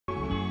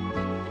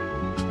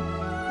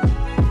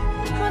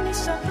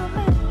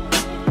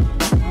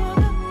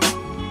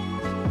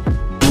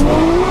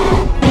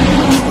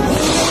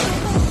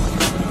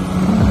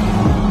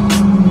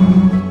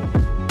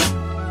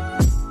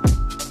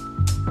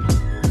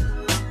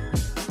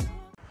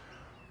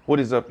What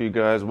is up, you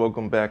guys?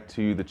 Welcome back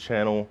to the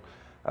channel.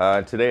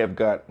 Today I've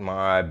got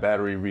my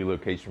battery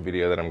relocation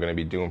video that I'm going to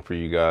be doing for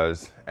you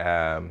guys.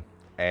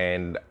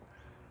 And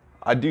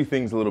I do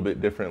things a little bit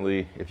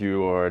differently. If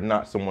you are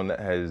not someone that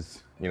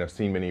has,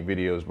 seen many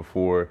videos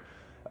before,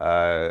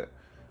 I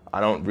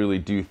don't really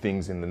do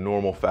things in the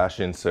normal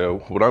fashion. So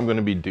what I'm going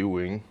to be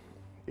doing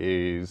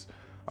is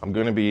I'm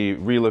going to be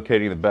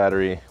relocating the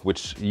battery,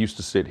 which used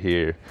to sit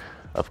here.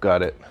 I've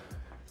got it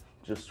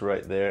just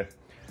right there.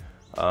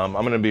 I'm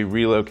going to be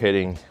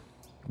relocating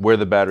where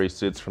the battery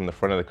sits from the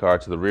front of the car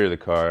to the rear of the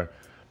car.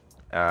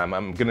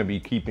 I'm going to be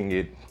keeping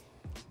it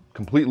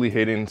completely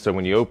hidden, so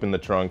when you open the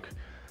trunk,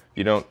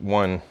 you don't,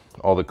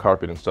 all the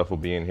carpet and stuff will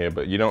be in here,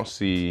 but you don't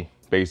see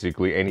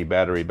basically any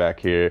battery back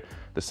here,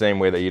 the same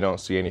way that you don't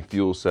see any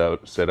fuel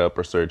set up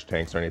or surge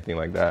tanks or anything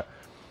like that.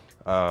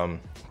 I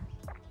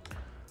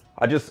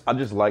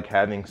just like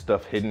having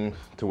stuff hidden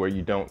to where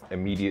you don't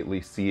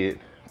immediately see it,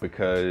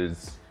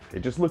 because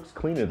it just looks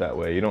cleaner that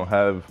way. You don't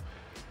have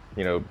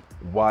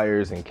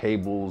wires and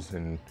cables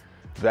and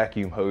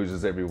vacuum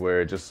hoses everywhere.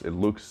 It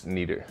looks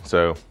neater.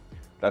 So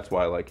that's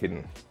why I like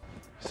hidden.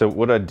 So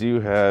what I do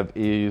have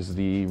is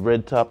the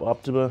red top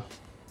Optima.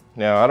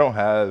 Now I don't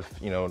have,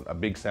 a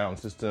big sound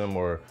system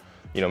or,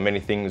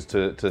 many things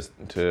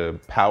to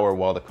power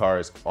while the car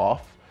is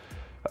off.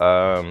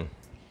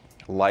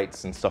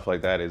 Lights and stuff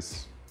like that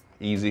is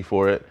easy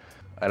for it.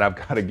 And I've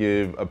got to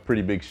give a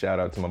pretty big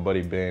shout out to my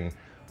buddy Ben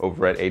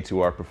over at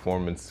A2R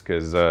Performance,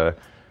 because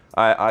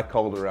I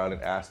called around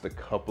and asked a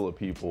couple of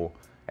people,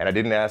 and I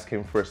didn't ask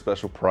him for a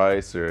special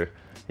price or,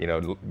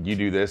 you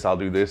do this, I'll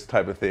do this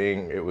type of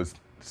thing. It was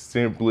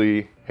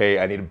simply, hey,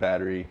 I need a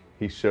battery.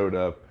 He showed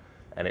up,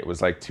 and it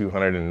was like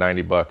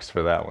 290 bucks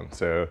for that one.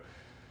 So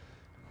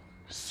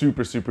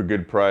super, super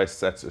good price.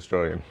 That's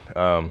Australian.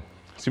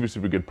 Super,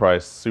 super good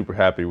price. Super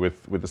happy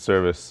with the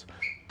service.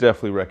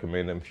 Definitely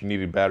recommend them. If you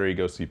need a battery,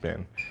 go see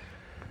Ben.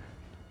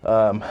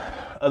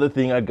 Other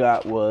thing I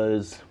got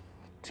was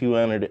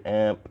 200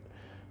 amp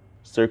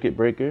circuit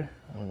breaker.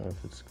 I don't know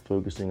if it's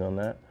focusing on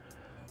that.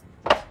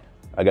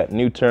 I got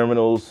new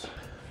terminals.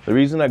 The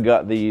reason I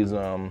got these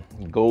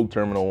gold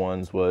terminal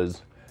ones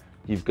was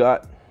you've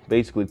got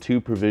basically two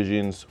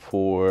provisions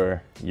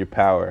for your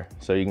power.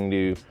 So you can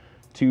do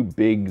two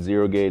big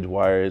 0 gauge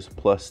wires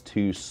plus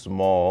two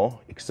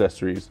small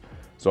accessories.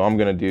 So I'm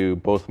gonna do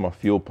both my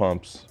fuel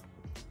pumps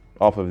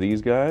off of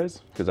these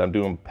guys, because I'm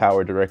doing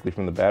power directly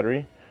from the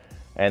battery.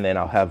 And then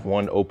I'll have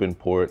one open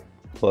port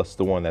plus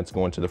the one that's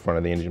going to the front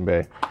of the engine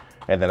bay.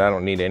 And then I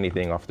don't need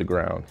anything off the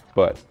ground,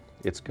 but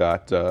it's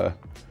got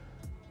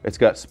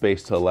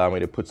space to allow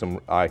me to put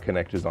some eye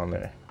connectors on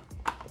there,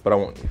 but I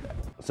won't need that.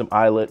 Some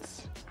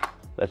eyelets.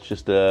 That's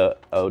just a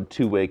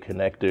two-way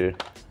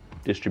connector,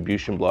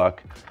 distribution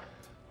block,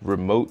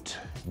 remote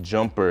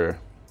jumper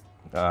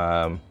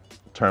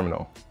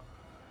terminal.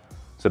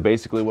 So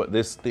basically what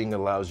this thing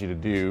allows you to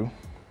do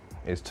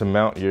is to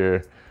mount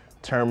your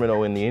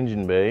terminal in the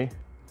engine bay,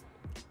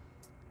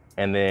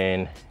 and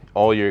then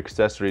all your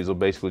accessories will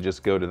basically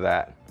just go to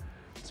that.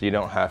 So you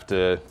don't have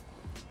to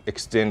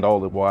extend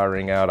all the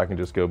wiring out. I can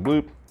just go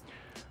bloop,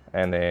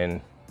 and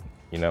then,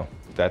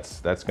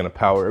 that's gonna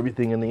power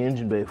everything in the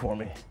engine bay for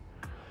me.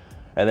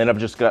 And then I've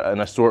just got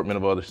an assortment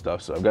of other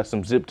stuff. So I've got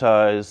some zip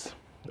ties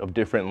of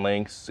different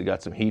lengths. I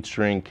got some heat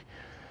shrink,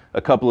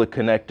 a couple of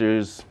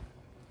connectors,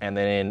 and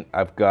then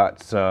I've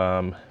got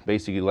some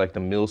basically like the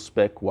mil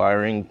spec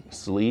wiring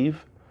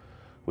sleeve,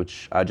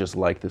 which I just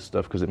like this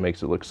stuff because it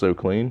makes it look so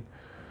clean.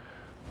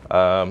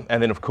 And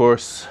then of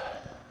course,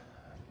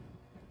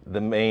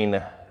 the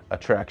main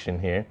attraction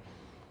here,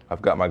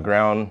 I've got my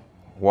ground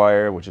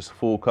wire, which is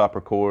full copper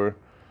core,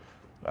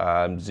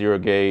 0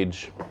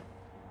 gauge,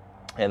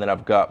 and then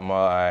I've got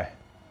my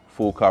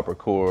full copper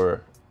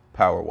core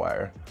power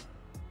wire.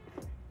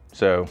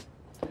 So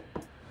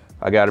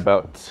I got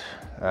about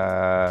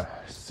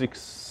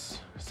 6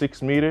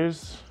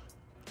 meters.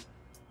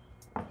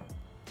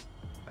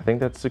 I think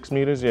that's 6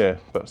 meters, yeah,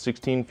 about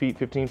 16 feet,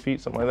 15 feet,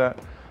 something like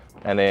that.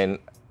 And then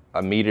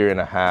 1.5 meters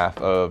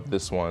of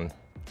this one,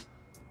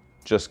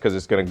 just because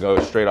it's going to go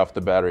straight off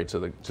the battery to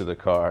the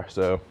car.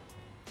 So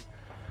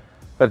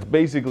that's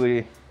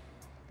basically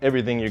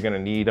everything you're going to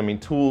need. I mean,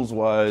 tools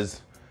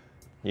wise,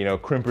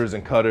 crimpers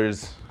and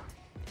cutters.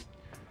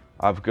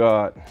 I've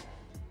got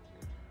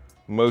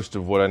most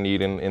of what I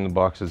need in the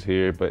boxes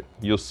here, but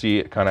you'll see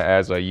it kind of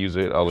as I use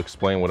it. I'll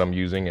explain what I'm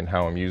using and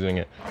how I'm using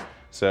it,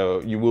 so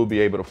you will be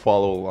able to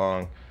follow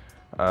along.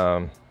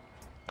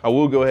 I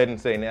will go ahead and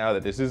say now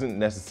that this isn't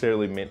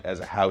necessarily meant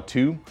as a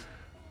how-to,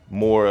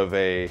 more of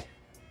a,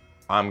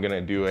 I'm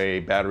gonna do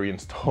a battery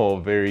install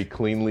very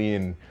cleanly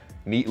and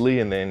neatly,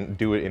 and then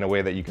do it in a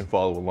way that you can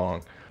follow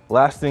along.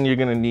 Last thing you're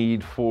gonna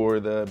need for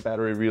the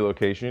battery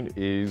relocation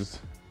is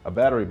a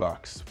battery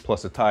box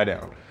plus a tie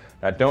down.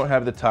 I don't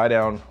have the tie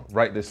down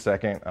right this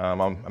second.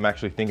 I'm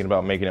actually thinking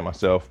about making it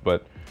myself,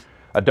 but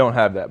I don't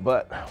have that.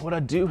 But what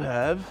I do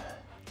have,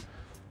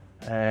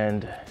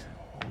 and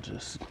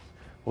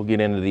we'll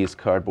get into these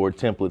cardboard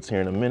templates here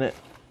in a minute.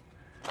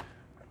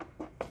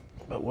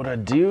 But what I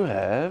do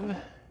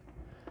have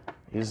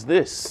is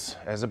this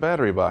as a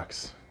battery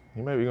box.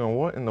 You might be going,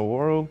 what in the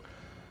world?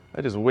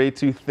 That is way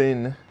too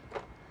thin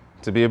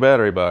to be a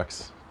battery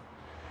box.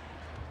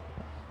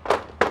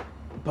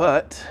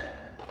 But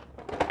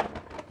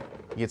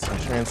get some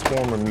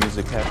transformer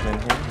music happening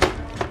here.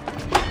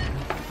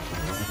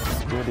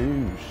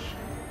 Skadoosh.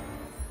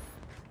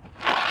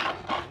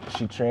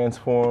 She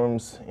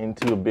transforms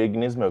into a big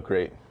Nismo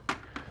crate.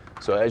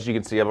 So as you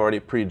can see, I've already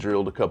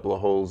pre-drilled a couple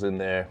of holes in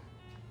there.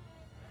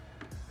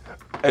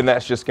 And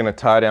that's just gonna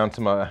tie down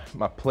to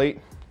my plate.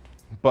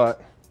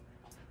 But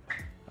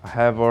I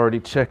have already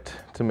checked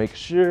to make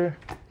sure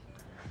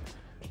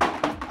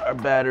our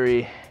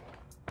battery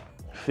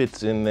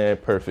fits in there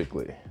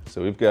perfectly.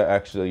 So we've got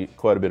actually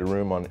quite a bit of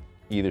room on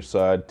either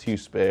side, 2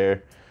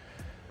 spare,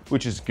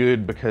 which is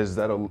good because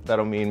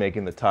that'll mean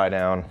making the tie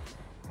down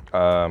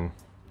will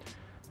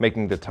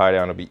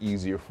be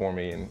easier for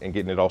me and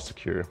getting it all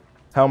secure.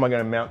 How am I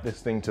gonna mount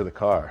this thing to the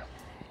car?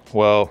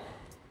 Well,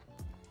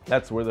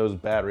 that's where those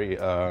battery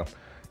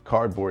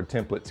cardboard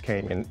templates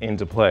came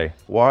into play.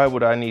 Why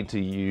would I need to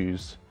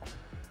use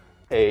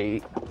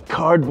a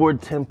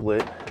cardboard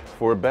template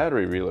for a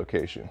battery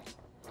relocation?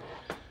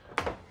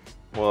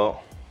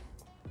 Well,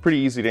 pretty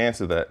easy to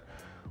answer that.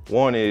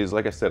 One is,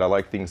 like I said, I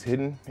like things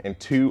hidden, and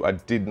 2, I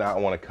did not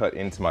want to cut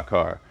into my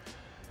car.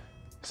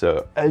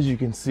 So as you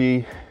can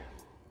see,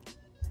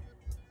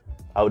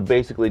 I would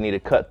basically need to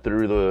cut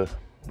through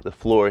the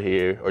floor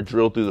here, or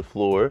drill through the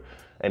floor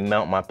and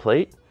mount my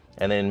plate,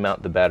 and then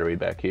mount the battery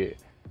back here.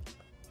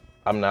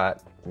 I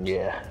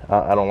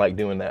don't like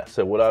doing that.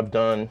 So what I've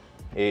done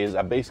is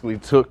I basically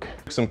took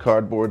some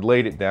cardboard,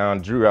 laid it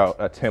down, drew out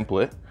a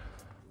template,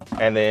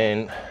 and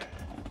then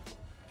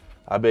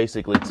I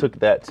basically took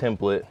that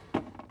template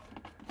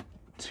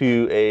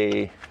to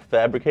a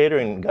fabricator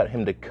and got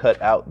him to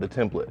cut out the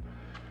template.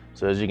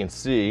 So as you can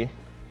see,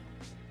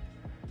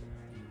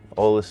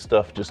 all this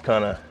stuff just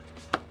kind of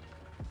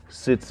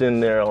sits in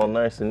there all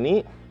nice and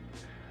neat.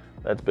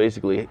 That's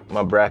basically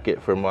my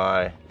bracket for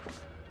my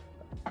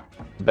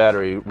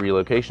battery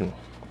relocation.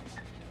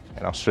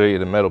 And I'll show you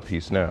the metal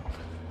piece now.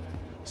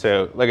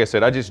 So like I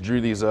said, I just drew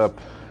these up,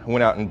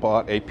 went out and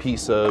bought a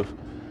piece of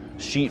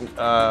sheet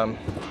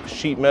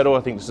metal.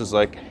 I think this is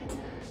like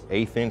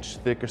 1/8 inch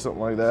thick or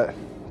something like that,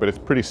 but it's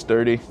pretty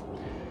sturdy.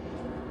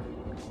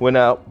 Went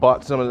out,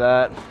 bought some of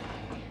that,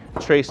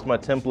 traced my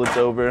templates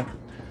over,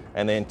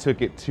 and then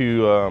took it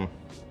to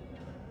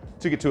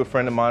a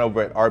friend of mine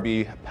over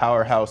at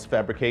Powerhouse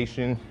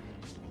fabrication,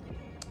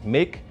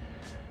 Mick.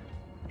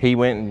 He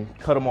went and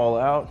cut them all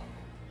out,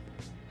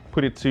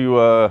 put it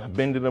to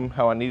bending them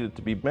how I needed it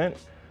to be bent,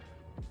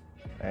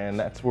 and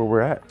that's where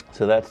we're at.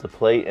 So that's the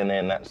plate, and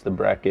then that's the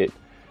bracket,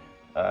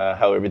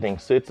 how everything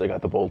sits. I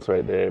got the bolts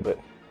right there, but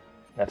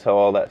that's how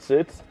all that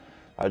sits.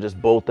 I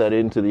just bolt that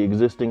into the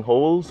existing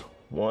holes,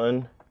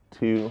 1,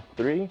 2,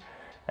 3,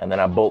 and then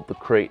I bolt the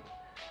crate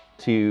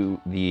to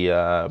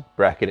the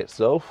bracket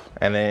itself,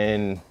 and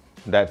then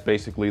that's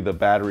basically the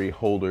battery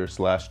holder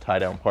 / tie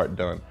down part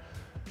done.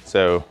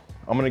 So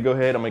I'm gonna go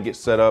ahead, I'm gonna get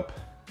set up,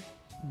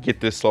 get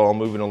this all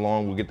moving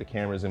along, we'll get the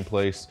cameras in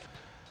place,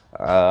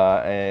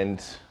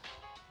 and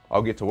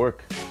I'll get to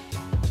work.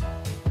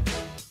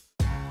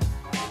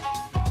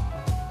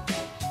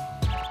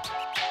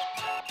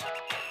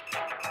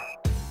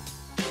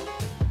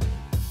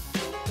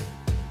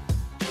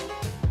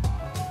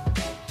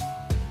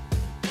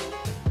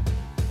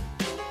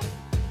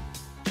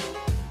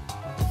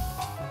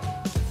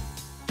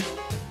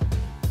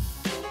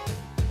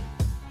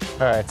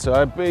 All right, so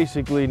I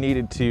basically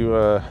needed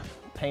to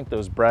paint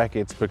those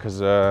brackets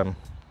because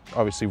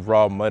obviously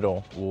raw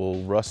metal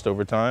will rust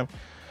over time.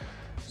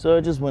 So I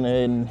just went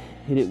ahead and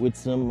hit it with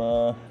some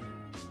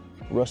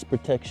rust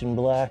protection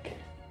black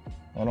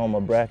on all my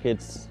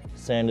brackets,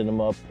 sanded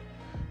them up,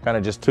 kind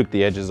of just took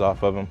the edges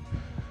off of them.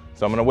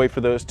 So I'm gonna wait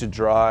for those to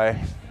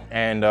dry,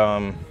 and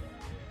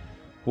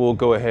we'll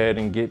go ahead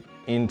and get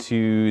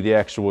into the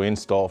actual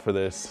install for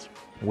this.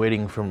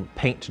 Waiting for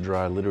paint to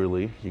dry,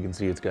 literally. You can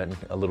see it's gotten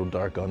a little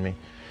dark on me.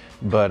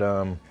 But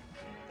I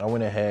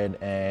went ahead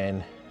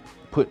and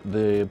put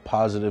the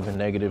positive and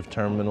negative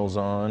terminals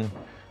on.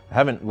 I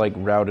haven't like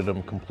routed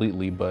them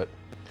completely, but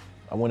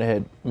I went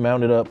ahead,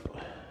 mounted up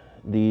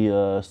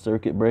the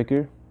circuit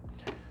breaker.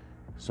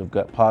 So I've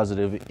got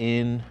positive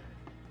in,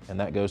 and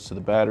that goes to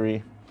the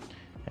battery,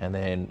 and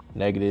then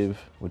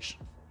negative, which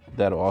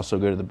that'll also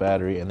go to the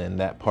battery, and then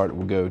that part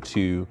will go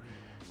to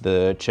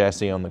the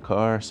chassis on the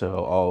car.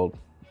 So I'll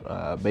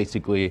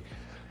basically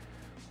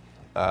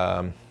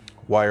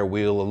wire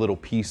wheel a little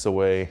piece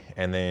away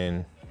and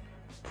then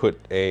put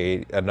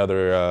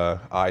another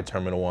I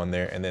terminal on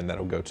there, and then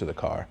that'll go to the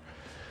car.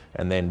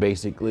 And then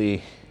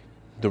basically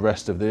the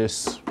rest of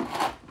this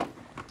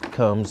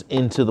comes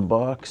into the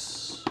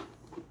box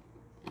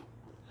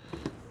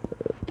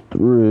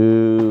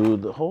through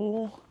the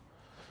hole,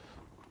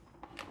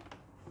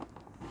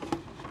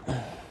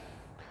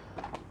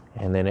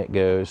 and then it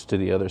goes to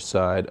the other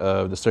side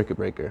of the circuit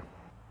breaker.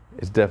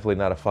 It's definitely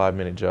not a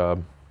 5-minute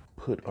job.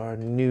 Put our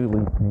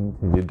newly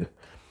painted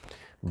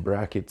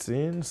brackets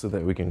in so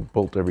that we can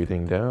bolt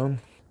everything down.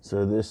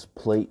 So this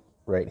plate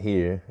right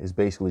here is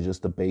basically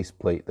just a base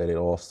plate that it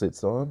all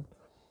sits on.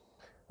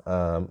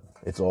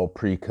 It's all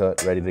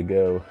pre-cut, ready to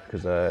go,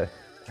 because I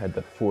had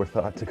the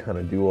forethought to kind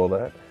of do all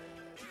that.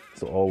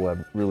 So all I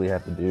really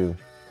have to do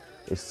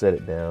is set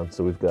it down.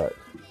 So we've got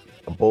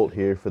a bolt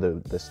here for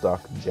the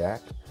stock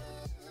jack,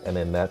 and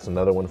then that's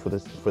another one for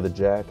the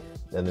jack,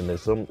 and then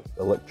there's some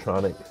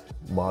electronic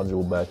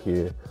module back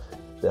here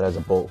that has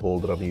a bolt hole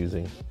that I'm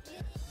using.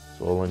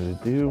 So all I need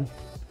to do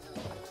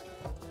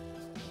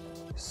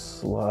is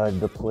slide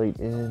the plate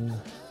in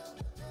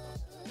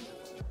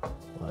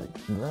like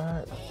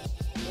that.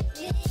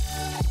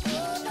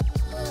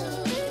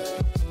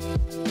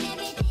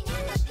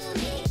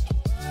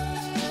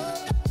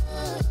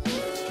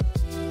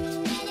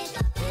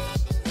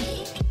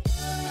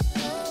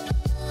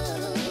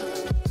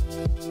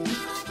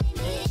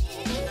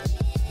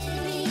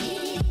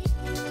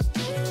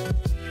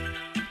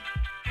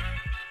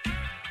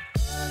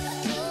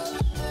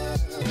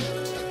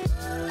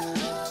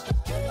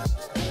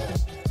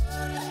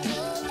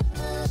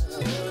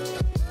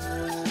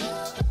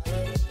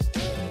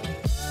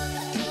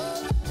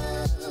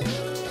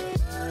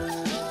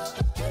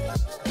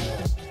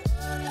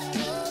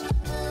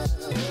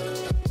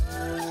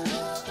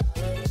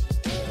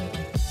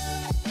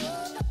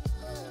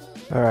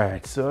 All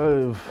right,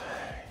 so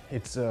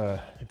it's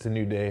a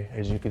new day.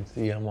 As you can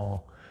see, I'm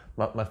all,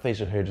 my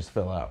facial hair just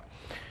fell out.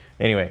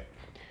 Anyway,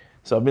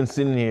 so I've been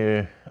sitting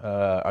here,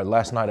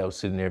 last night I was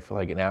sitting there for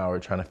like an hour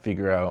trying to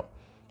figure out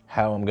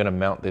how I'm gonna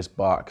mount this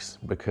box,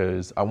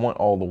 because I want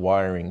all the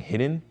wiring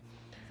hidden,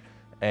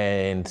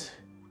 and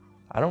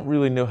I don't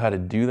really know how to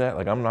do that.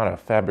 Like, I'm not a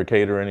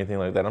fabricator or anything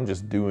like that. I'm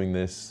just doing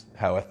this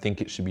how I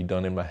think it should be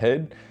done in my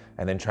head,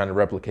 and then trying to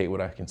replicate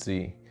what I can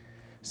see.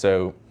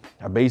 So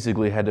I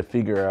basically had to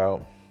figure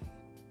out,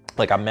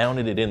 like, I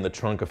mounted it in the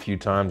trunk a few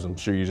times. I'm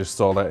sure you just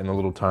saw that in a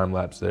little time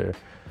lapse there.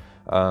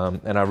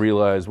 And I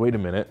realized, wait a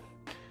minute,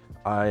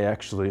 I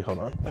actually, hold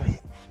on,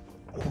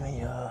 let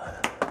me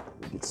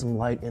get some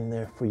light in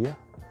there for you.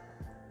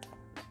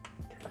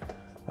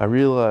 I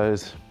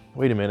realized,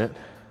 wait a minute,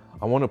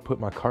 I want to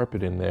put my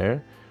carpet in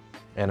there,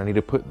 and I need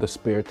to put the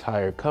spare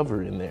tire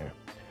cover in there,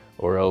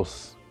 or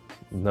else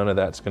none of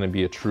that's going to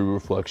be a true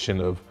reflection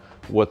of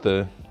what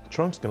the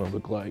trunk's gonna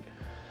look like.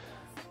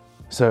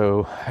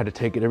 So I had to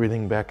take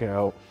everything back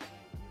out,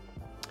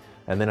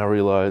 and then I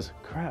realized,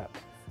 crap,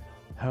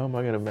 how am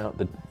I gonna mount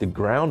the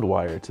ground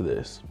wire to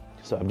this?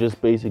 So I've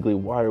just basically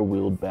wire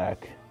wheeled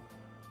back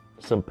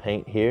some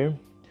paint here,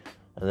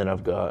 and then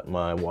I've got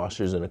my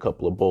washers and a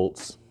couple of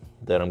bolts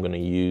that I'm gonna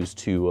use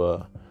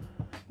to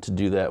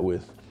do that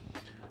with.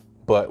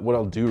 But what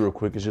I'll do real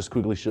quick is just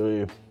quickly show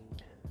you,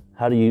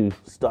 how do you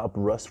stop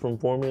rust from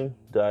forming?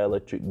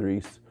 Dielectric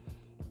grease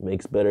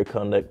makes better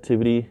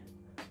conductivity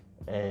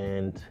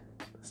and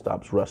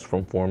stops rust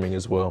from forming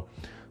as well.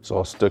 So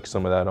I'll stick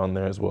some of that on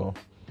there as well.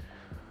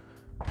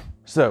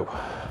 So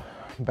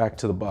back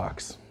to the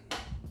box.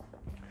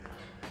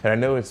 And I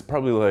know it's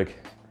probably like,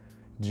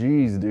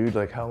 geez, dude,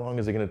 like, how long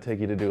is it gonna take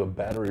you to do a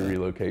battery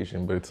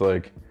relocation? But it's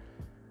like,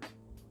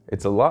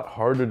 it's a lot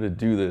harder to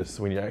do this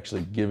when you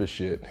actually give a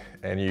shit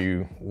and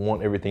you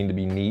want everything to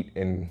be neat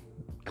and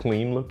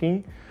clean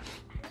looking.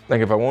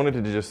 Like, if I wanted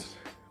to just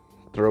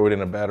throw it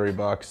in a battery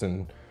box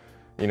and,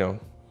 you know,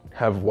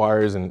 have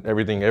wires and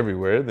everything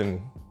everywhere,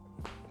 then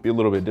it'd be a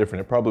little bit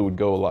different. It probably would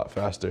go a lot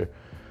faster.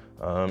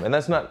 And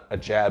that's not a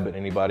jab at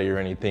anybody or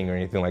anything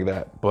like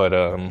that. But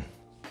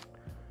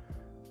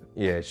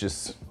yeah, it's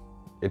just,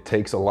 it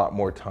takes a lot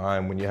more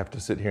time when you have to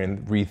sit here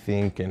and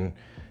rethink and,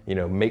 you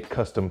know, make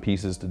custom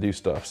pieces to do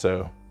stuff.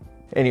 So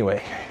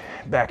anyway,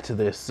 back to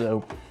this.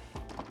 So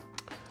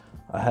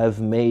I have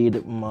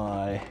made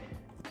my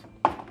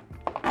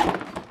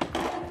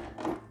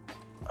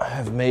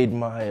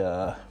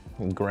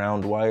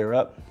ground wire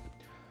up.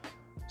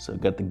 So I've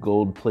got the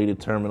gold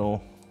plated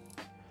terminal,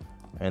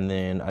 and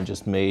then I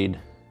just made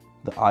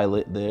the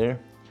eyelet there,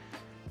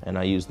 and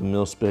I used the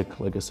mil-spec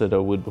like I said I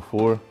would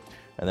before,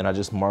 and then I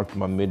just marked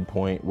my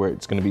midpoint where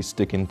it's gonna be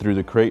sticking through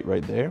the crate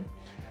right there.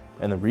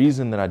 And the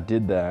reason that I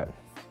did that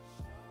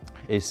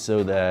is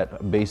so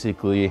that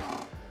basically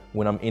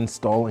when I'm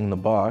installing the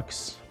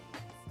box,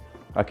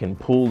 I can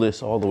pull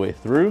this all the way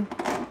through.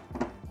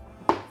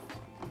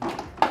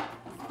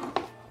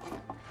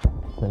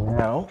 So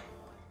now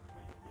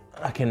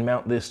I can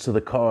mount this to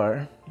the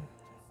car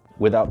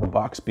without the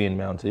box being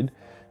mounted.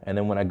 And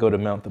then when I go to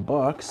mount the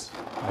box,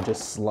 I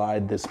just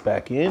slide this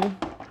back in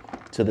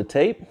to the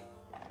tape.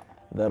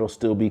 That'll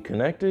still be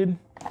connected.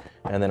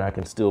 And then I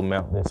can still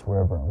mount this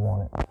wherever I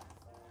want it.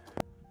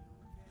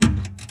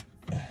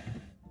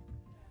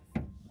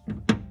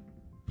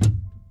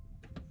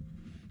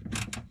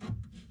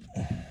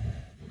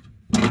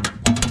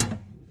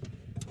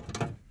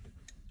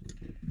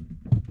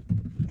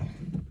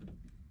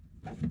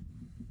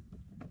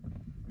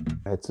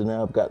 All right, so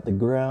now I've got the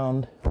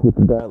ground with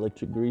the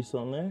dielectric grease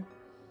on there,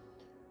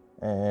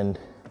 and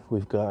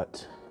we've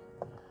got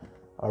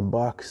our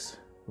box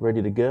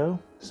ready to go.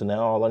 So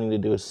now all I need to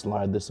do is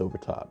slide this over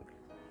top.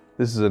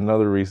 This is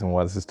another reason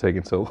why this is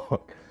taking so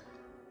long.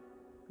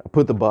 I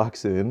put the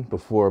box in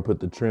before I put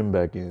the trim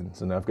back in.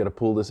 So now I've got to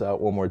pull this out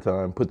one more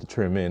time, put the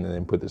trim in, and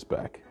then put this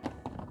back.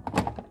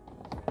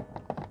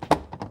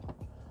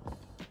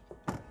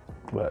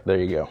 But there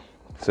you go.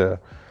 So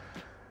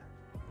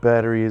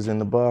battery is in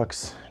the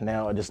box.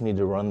 Now I just need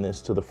to run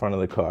this to the front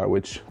of the car,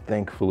 which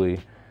thankfully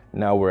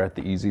now we're at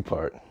the easy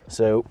part.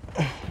 So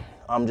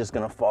I'm just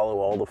gonna follow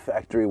all the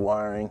factory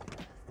wiring.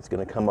 It's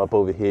gonna come up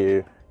over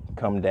here,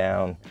 come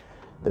down.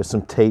 There's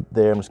some tape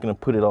there. I'm just gonna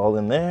put it all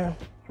in there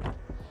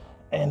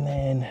and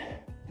then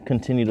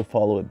continue to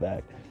follow it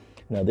back.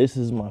 Now this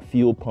is my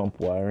fuel pump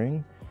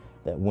wiring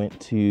that went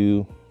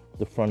to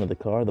the front of the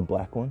car, the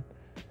black one.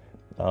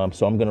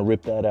 So I'm gonna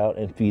rip that out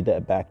and feed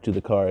that back to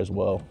the car as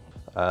well.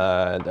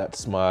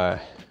 That's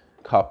my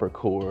copper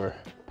core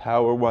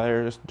power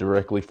wires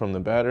directly from the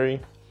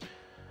battery.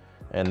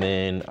 And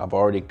then I've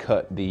already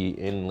cut the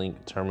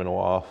in-link terminal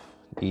off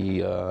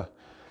the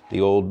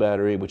old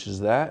battery, which is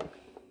that.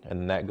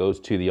 And that goes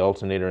to the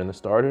alternator and the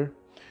starter.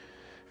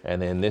 And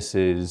then this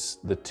is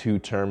the 2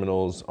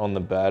 terminals on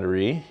the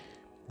battery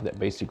that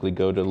basically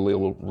go to the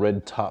little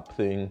red top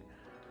thing.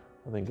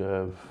 I think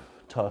I've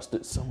tossed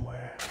it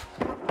somewhere.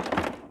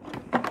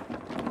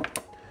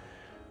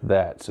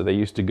 That, so they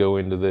used to go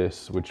into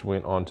this, which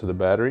went onto the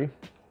battery.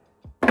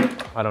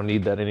 I don't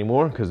need that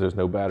anymore because there's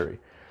no battery.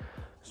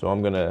 So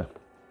I'm gonna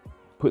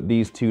put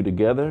these 2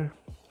 together,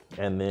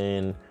 and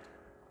then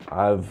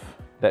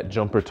that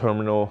jumper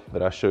terminal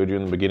that I showed you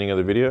in the beginning of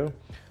the video,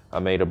 I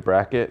made a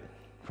bracket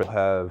for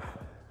have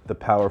the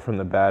power from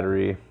the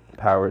battery,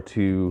 power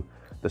to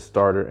the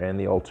starter and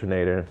the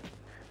alternator,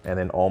 and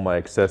then all my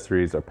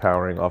accessories are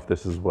powering off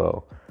this as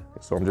well.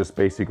 So I'm just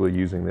basically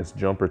using this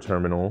jumper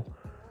terminal,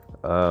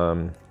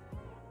 I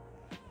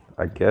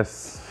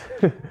guess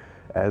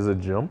as a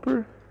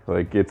jumper.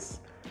 Like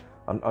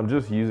I'm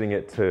just using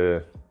it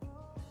to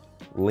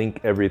link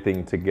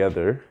everything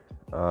together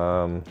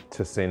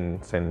to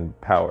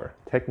send power.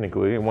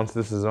 Technically, once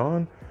this is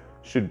on,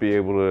 should be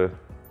able to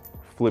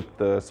flip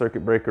the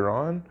circuit breaker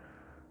on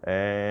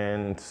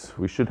and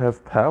we should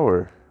have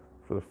power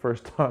for the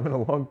first time in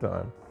a long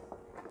time.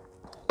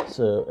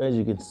 So as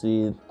you can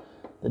see,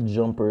 the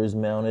jumper is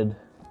mounted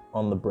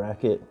on the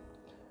bracket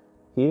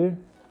here,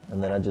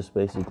 and then I just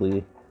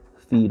basically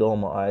feed all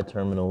my eye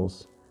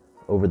terminals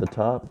over the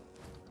top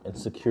and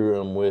secure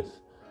them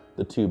with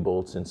the 2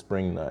 bolts and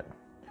spring nut.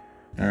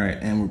 All right,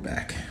 and we're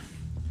back.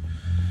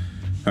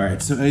 All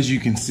right, so as you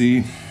can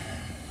see,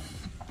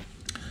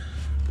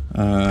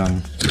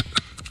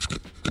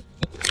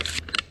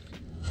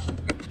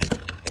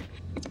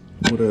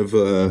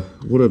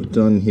 what I've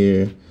done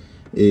here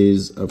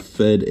is I've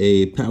fed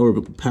a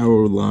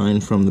power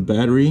line from the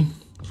battery.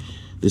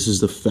 This is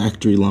the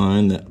factory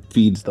line that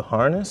feeds the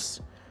harness.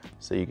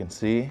 So you can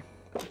see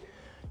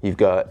you've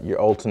got your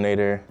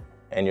alternator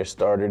and your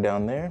starter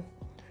down there,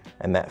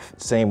 and that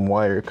same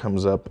wire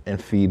comes up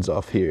and feeds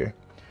off here.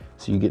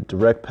 So you get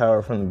direct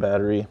power from the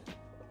battery,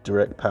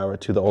 direct power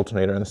to the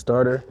alternator and the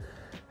starter,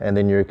 and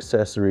then your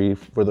accessory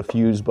for the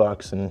fuse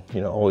box and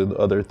all the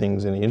other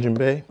things in the engine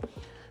bay,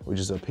 which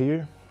is up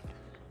here,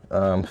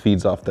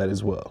 feeds off that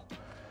as well.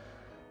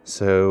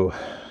 So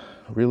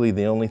really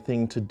the only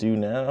thing to do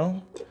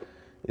now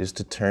is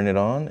to turn it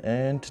on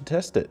and to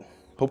test it.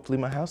 Hopefully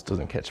my house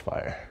doesn't catch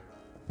fire.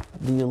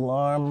 The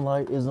alarm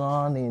light is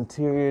on, the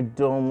interior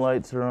dome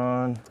lights are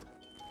on.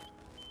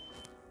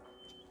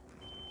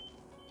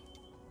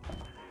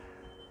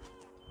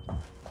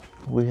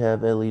 We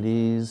have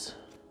LEDs,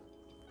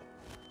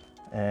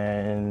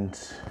 and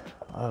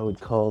I would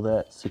call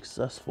that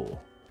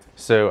successful.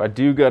 So I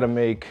do gotta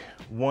make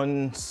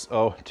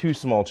 2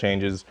 small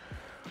changes.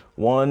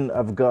 One,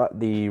 I've got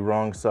the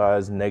wrong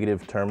size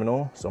negative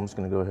terminal, so I'm just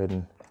gonna go ahead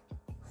and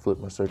flip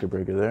my circuit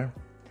breaker there.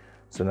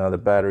 So now the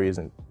battery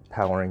isn't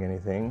powering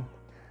anything.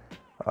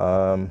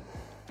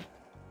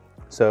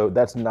 So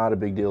that's not a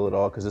big deal at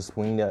all, because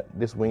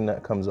this wing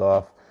nut comes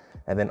off,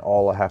 and then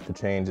all I have to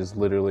change is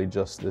literally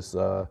just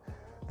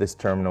this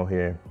terminal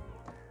here.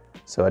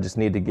 So I just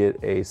need to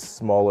get a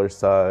smaller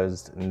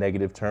sized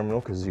negative terminal,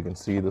 because as you can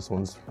see, this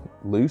one's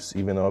loose,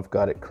 even though I've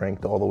got it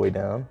cranked all the way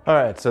down. All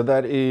right, so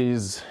that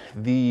is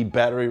the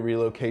battery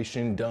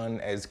relocation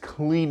done as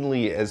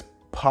cleanly as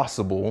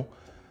possible,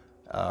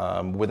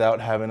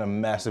 without having a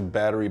massive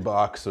battery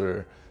box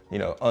or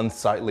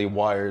unsightly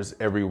wires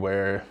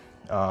everywhere.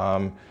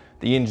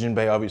 The engine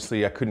bay,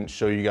 obviously I couldn't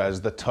show you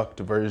guys the tucked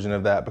version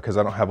of that because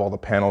I don't have all the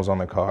panels on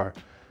the car,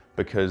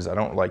 because I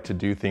don't like to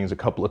do things a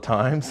couple of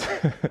times.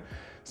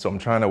 So I'm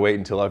trying to wait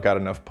until I've got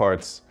enough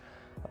parts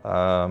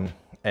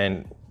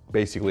and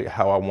basically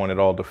how I want it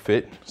all to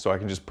fit, so I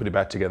can just put it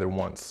back together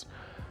once.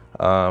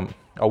 I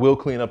will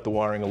clean up the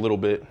wiring a little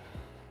bit,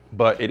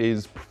 but it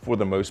is for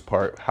the most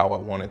part how I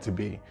want it to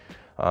be.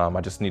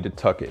 I just need to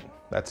tuck it,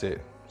 that's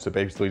it. So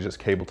basically just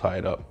cable tie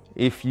it up.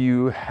 If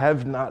you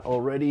have not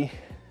already,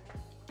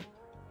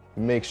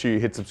 make sure you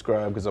hit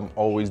subscribe, because I'm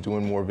always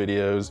doing more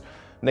videos.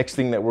 Next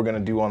thing that we're gonna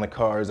do on the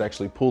car is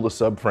actually pull the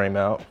subframe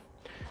out,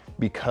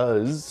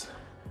 because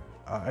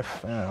I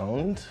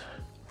found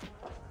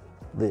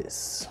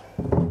this.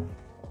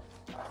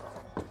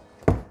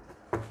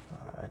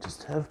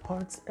 have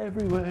parts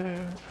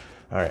everywhere.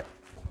 All right.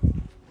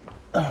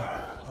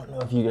 I don't know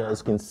if you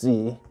guys can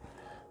see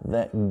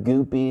that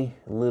goopy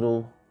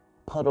little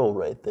puddle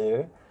right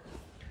there.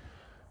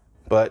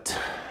 But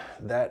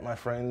that, my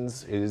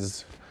friends,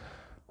 is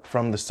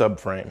from the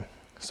subframe.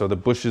 So the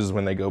bushes,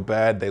 when they go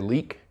bad, they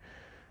leak.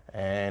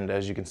 And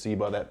as you can see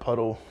by that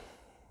puddle,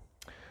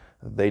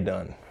 they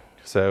done.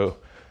 So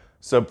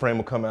subframe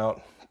will come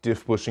out,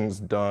 diff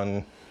bushings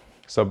done,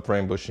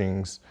 subframe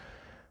bushings,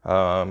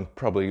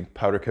 probably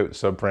powder coat the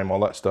subframe, all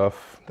that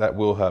stuff. That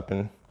will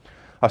happen.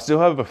 I still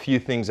have a few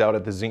things out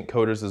at the zinc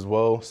coaters as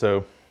well.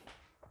 So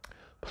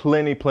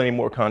plenty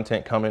more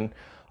content coming.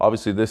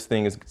 Obviously this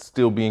thing is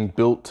still being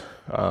built.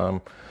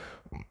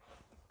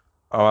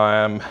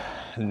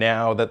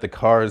 Now that the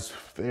car is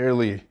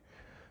fairly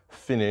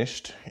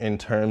finished in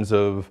terms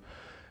of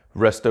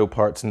resto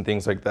parts and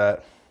things like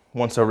that,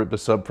 once I rip the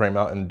subframe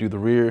out and do the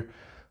rear,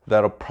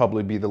 that'll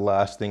probably be the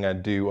last thing I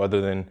do other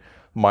than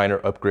minor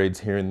upgrades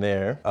here and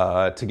there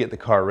to get the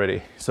car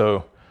ready.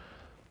 So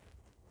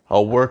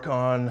I'll work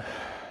on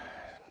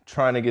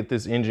trying to get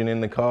this engine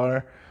in the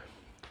car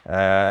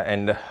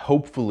and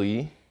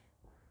hopefully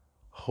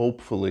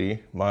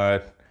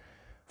my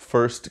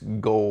first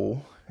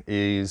goal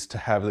is to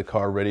have the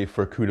car ready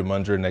for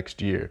Goodezilla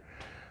next year.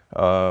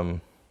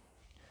 I'm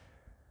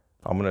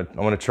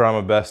gonna try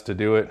my best to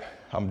do it.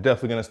 I'm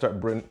definitely gonna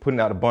start putting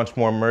out a bunch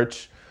more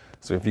merch.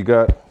 So if you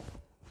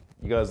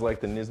guys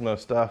like the Nismo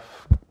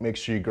stuff, make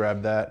sure you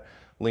grab that.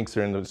 Links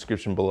are in the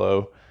description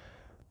below.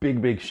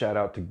 Big shout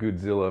out to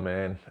Goodezilla,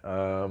 man.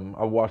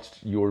 I watched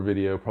your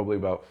video probably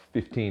about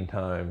 15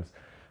 times,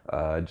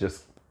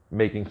 just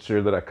making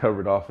sure that I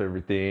covered off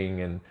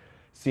everything and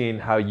seeing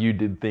how you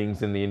did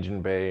things in the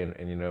engine bay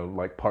and you know,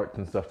 like parts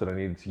and stuff that I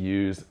needed to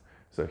use.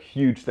 So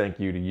huge thank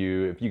you to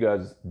you. If you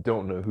guys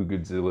don't know who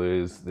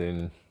Goodezilla is,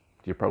 then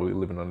you're probably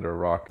living under a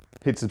rock.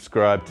 Hit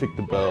subscribe, tick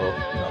the bell,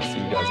 and I'll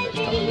see you guys